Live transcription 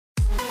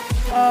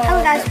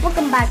Hello guys,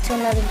 welcome back to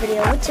another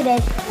video. Today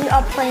we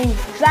are playing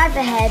Drive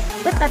Ahead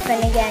with my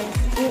friend again.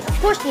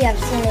 Of course you have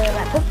seen it in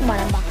my Pokemon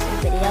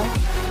unboxing video.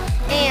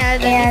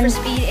 And Need for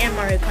Speed and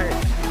Mario Kart.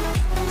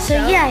 So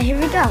yeah, here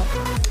we go.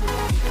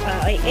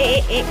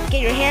 Hey,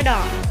 get your hand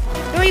off.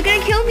 No, you're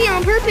gonna kill me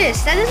on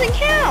purpose. That doesn't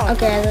count.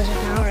 Okay, that doesn't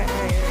count. Alright.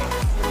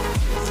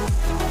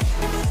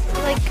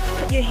 Like,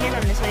 put your hand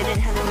on this so I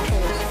didn't have the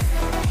controls.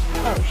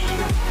 Oh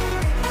shoot.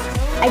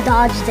 I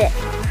dodged it.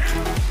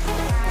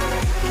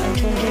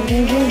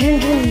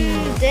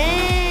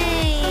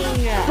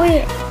 Dang.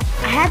 Wait,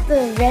 I have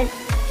the red.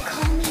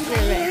 Call me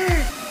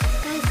red.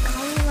 Guys,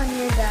 call me when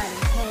you're done,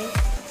 okay?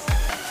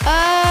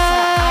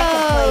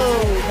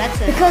 Oh,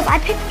 that's it. Because I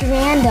picked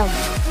random.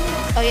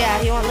 Oh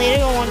yeah, you want later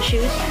you want to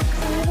choose?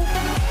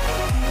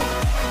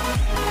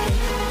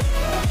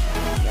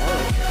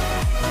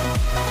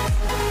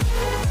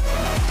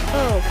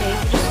 Oh, okay.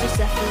 Just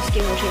after this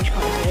game we'll change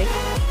colors, right?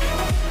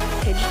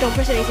 Okay, just don't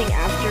press anything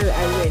after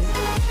I win.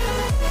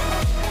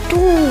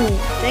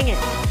 Dang it.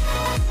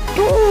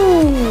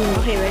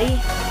 Okay, ready?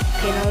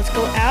 Okay, now let's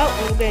go out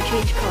and we're gonna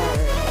change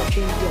cars. I'll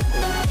change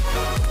vehicle.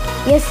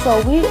 Yes, so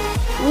we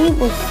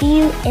will see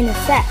you in a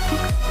sec.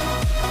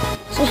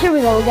 So here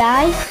we go,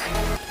 guys.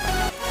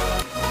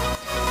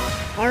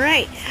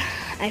 Alright.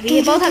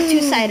 We both have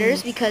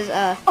two-siders because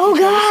oh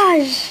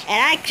gosh!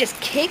 And I just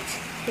kicked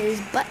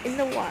his butt in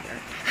the water.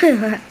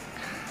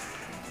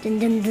 Dun,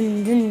 dun,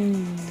 dun,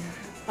 dun.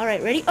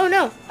 Alright, ready? Oh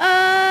no!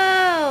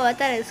 Oh, I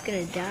thought it was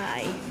gonna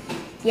die.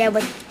 Yeah,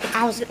 but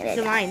I was gonna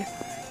die. Mine.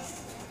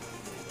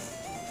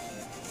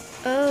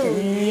 Oh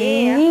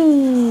yeah.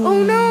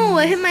 Oh no!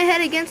 I hit my head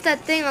against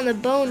that thing on the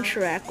bone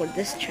track, or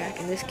this track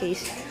in this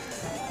case.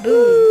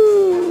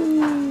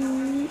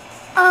 Boom!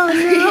 Oh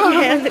no!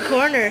 Right in the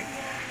corner.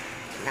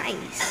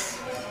 Nice.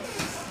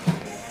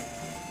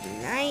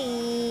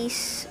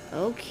 Nice.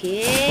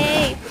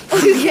 Okay.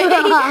 Okay.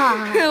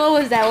 What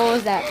was that? What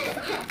was that?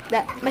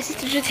 That my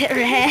sister just hit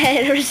her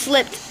head or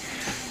slipped.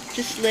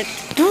 Just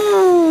slipped.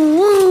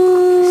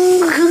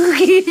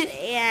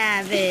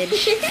 Savage.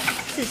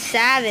 This is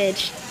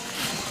savage.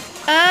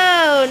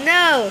 Oh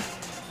no.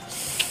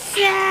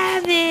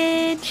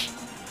 Savage.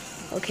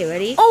 Okay,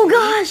 ready? Oh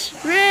gosh!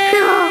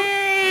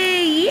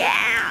 Ray!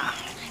 Yeah!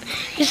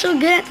 You're so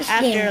good at this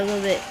game. After a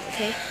little bit,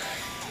 okay?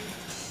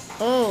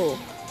 Oh.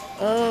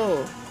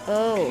 Oh,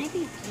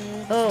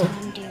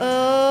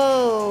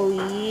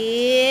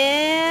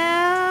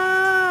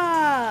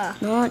 yeah!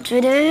 Not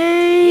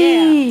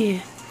today!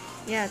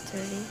 Yeah,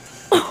 today.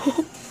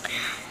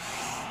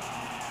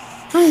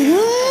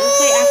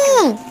 Wait,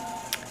 after.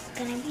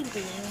 Can I be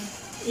blue?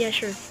 Yeah,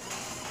 sure.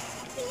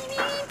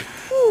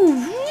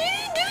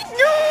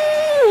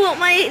 No!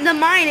 The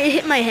mine, it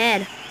hit my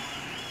head.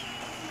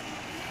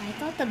 I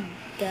thought the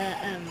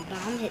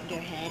bomb hit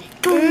your head.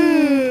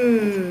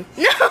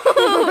 No!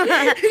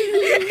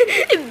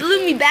 It blew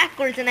me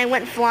backwards and I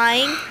went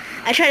flying.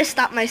 I tried to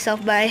stop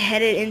myself, but I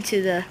headed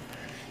into the,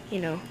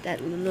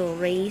 that little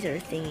razor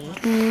thingy.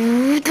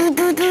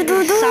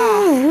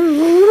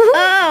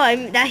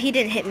 That he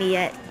didn't hit me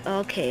yet.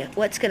 Okay,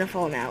 what's gonna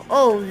fall now?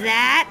 Oh,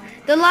 that?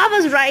 The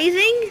lava's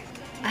rising?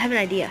 I have an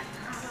idea.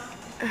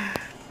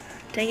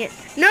 Dang it.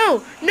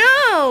 No!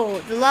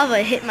 The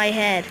lava hit my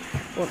head.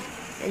 Well,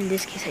 in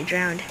this case, I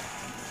drowned.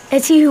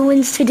 Let's see who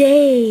wins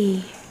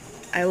today.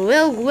 I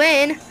will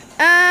win.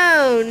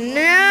 Oh,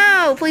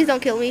 no. Please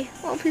don't kill me.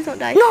 Oh, please don't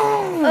die. No.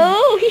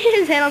 Oh, he hit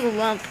his head on the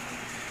lump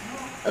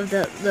of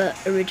the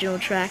original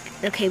track.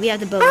 Okay, we have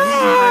the bow.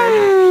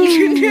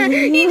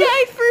 He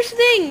died first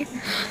thing.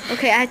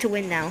 Okay, I had to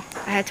win now.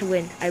 I had to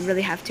win. I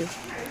really have to.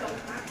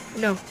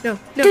 No. No.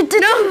 That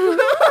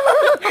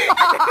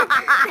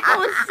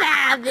was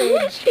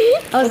savage.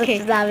 Okay,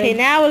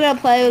 now we're gonna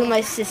play with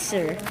my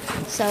sister.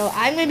 So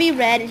I'm gonna be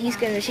red, and she's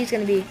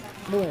gonna be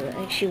blue,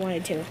 like she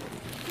wanted to.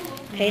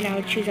 Okay, now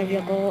I choose a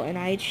vehicle, and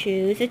I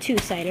choose a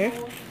two-sider.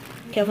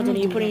 Careful,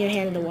 you're putting your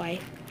hand in the way.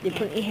 You're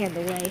putting your hand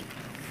away.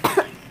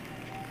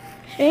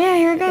 Yeah,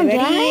 here goes. Ready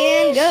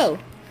and go.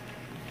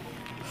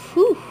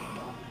 Whew.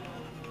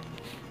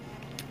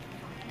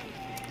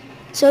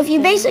 So if you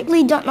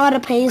basically don't know how to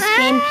play this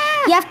game,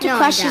 you have to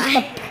crush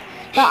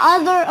the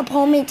other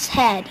opponent's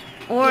head.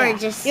 Or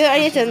just... You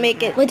have to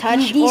make it with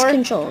touch these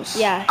controls.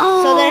 Yeah.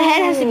 So their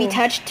head has to be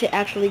touched to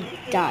actually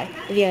die.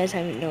 If you guys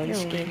haven't known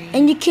this game.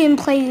 And you can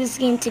play this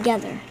game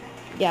together.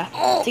 Yeah.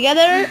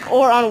 Together,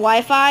 or on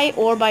Wi-Fi,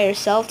 or by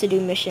yourself to do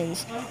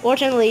missions. Or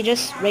generally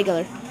just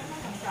regular.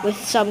 With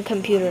some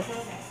computer.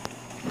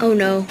 Oh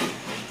no.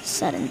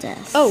 Sudden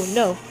death. Oh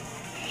no.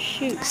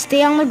 Shoot.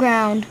 Stay on the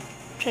ground.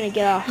 I'm trying to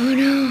get off. Oh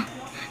no.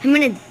 I'm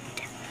gonna...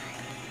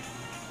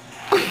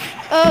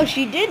 Oh,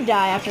 she did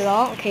die after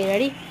all. Okay,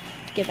 ready?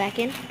 Get back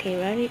in. Okay,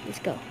 ready? Let's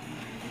go.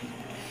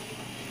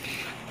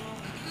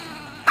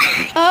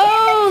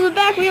 Oh, the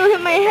back wheel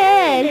hit my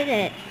head. Hit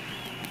it.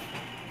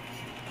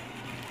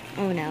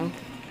 Oh no.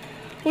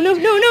 Oh no.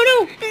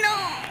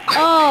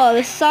 Oh,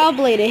 the saw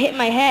blade, it hit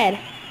my head.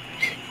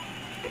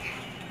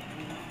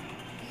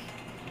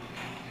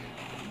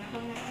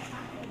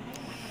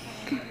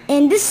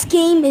 And this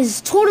game is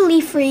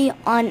totally free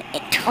on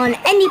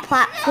any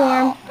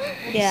platform.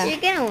 Yeah. You're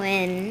gonna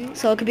win.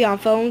 So it could be on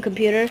phone,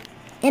 computer.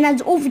 And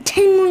has over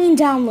 10 million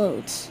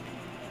downloads.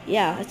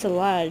 Yeah, that's a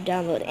lot of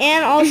download.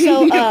 And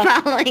also, You're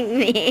following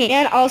me.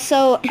 and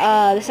also,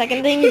 the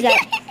second thing is that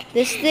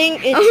this thing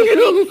is a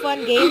big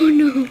fun game. Oh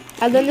no.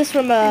 I learned this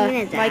from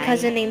gonna my die.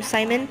 cousin named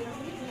Simon.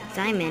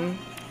 Simon.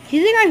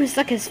 He's the guy who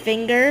stuck his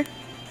finger,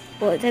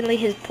 well, technically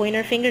his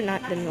pointer finger,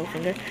 not the middle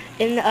finger,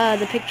 in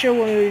the picture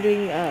when we were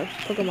doing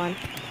Pokemon.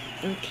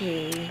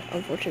 Okay.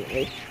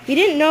 Unfortunately, we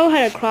didn't know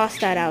how to cross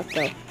that out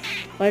though.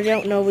 But I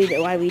don't know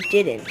why we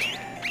didn't.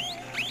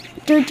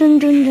 Dun, dun,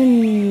 dun,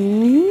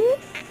 dun.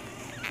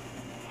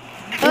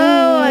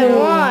 Oh, I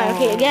won.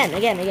 Okay, again,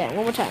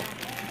 one more time.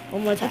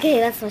 One more time.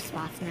 Okay, let's switch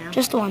spots now.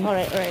 Just one. All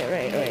right.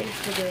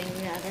 We're doing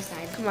the other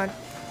side. Come on.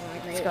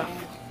 Let's go.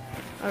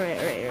 All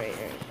right.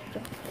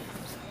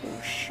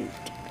 Oh shoot.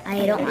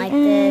 I don't like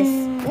this.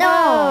 No,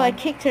 I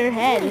kicked her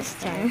head this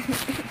time.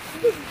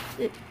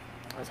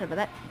 Oh, sorry about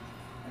that.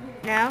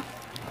 Now.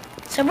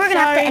 So we're gonna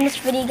have to Sorry. end this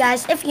video,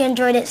 guys. If you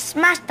enjoyed it,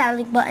 smash that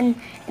like button.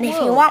 And if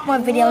you Whoa. want more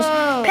videos,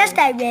 Whoa. press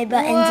that red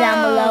button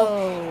down below.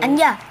 Whoa. And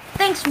yeah,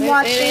 thanks for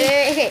watching.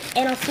 Wait.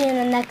 And I'll see you in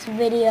the next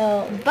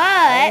video.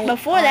 But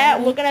before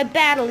that, we're gonna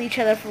battle each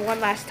other for one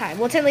last time.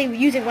 We'll technically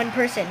using one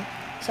person.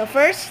 So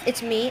first,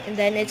 it's me, and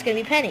then it's gonna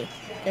be Penny.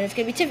 Then it's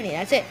gonna be Tiffany.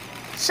 That's it.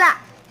 Shot.